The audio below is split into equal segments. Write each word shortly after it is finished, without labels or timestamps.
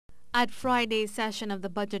At Friday's session of the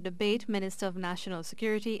budget debate, Minister of National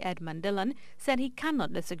Security Edmund Dillon said he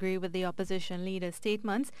cannot disagree with the opposition leader's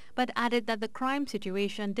statements, but added that the crime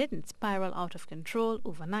situation didn't spiral out of control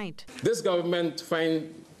overnight. This government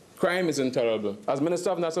finds crime is intolerable. As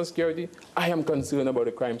Minister of National Security, I am concerned about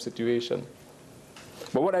the crime situation.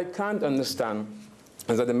 But what I can't understand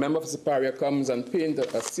is that the member of Superior comes and paints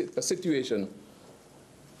a situation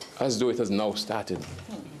as though it has now started.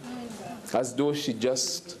 As though she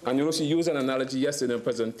just, and you know, she used an analogy yesterday in a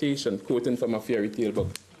presentation, quoting from a fairy tale book.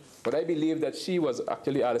 But I believe that she was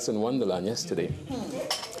actually Alice in Wonderland yesterday.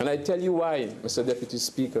 And I tell you why, Mr. Deputy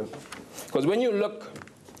Speaker. Because when you look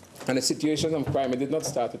at the situation of crime, it did not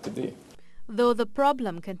start today. Though the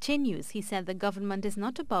problem continues, he said the government is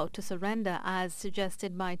not about to surrender, as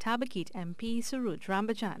suggested by Tabakit MP Suraj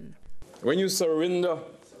Rambajan. When you surrender,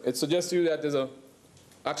 it suggests to you that there's an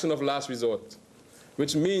action of last resort,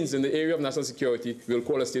 which means in the area of national security, we'll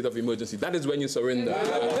call a state of emergency. That is when you surrender.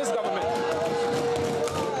 This government,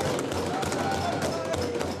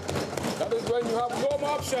 that is when you have no more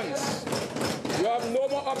options. You have no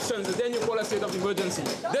more options, and then you call a state of emergency.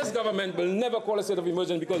 This government will never call a state of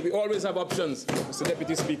emergency because we always have options, Mr.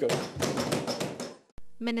 Deputy Speaker.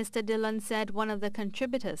 Minister Dillon said one of the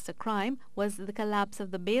contributors to crime was the collapse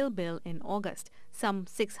of the bail bill in August. Some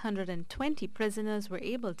 620 prisoners were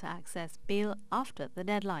able to access bail after the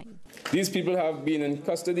deadline. These people have been in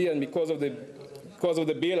custody, and because of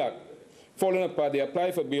the Bail Act falling apart, they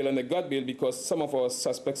applied for bail and they got bail because some of our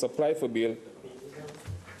suspects applied for bail,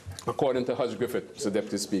 according to Hutch Griffith, Mr.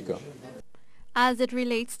 Deputy Speaker. As it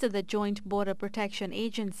relates to the Joint Border Protection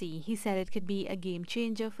Agency, he said it could be a game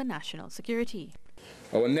changer for national security.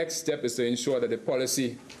 Our next step is to ensure that the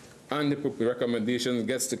policy and the recommendation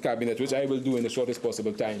gets to Cabinet, which I will do in the shortest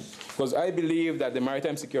possible time. Because I believe that the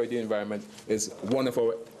maritime security environment is one of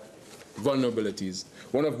our vulnerabilities,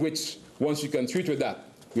 one of which, once you can treat with that,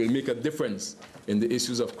 will make a difference in the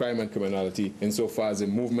issues of crime and criminality insofar as the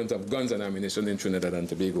movement of guns and ammunition in Trinidad and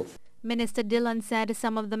Tobago. Minister Dillon said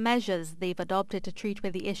some of the measures they've adopted to treat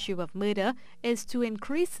with the issue of murder is to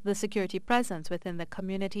increase the security presence within the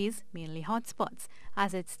communities, mainly hotspots.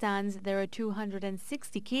 As it stands, there are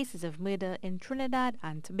 260 cases of murder in Trinidad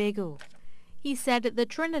and Tobago. He said the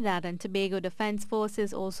Trinidad and Tobago Defense Force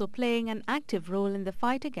is also playing an active role in the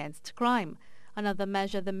fight against crime. Another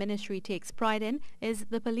measure the ministry takes pride in is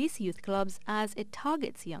the police youth clubs, as it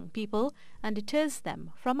targets young people and deters them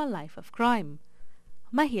from a life of crime.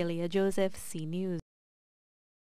 Mahalia Joseph, C News.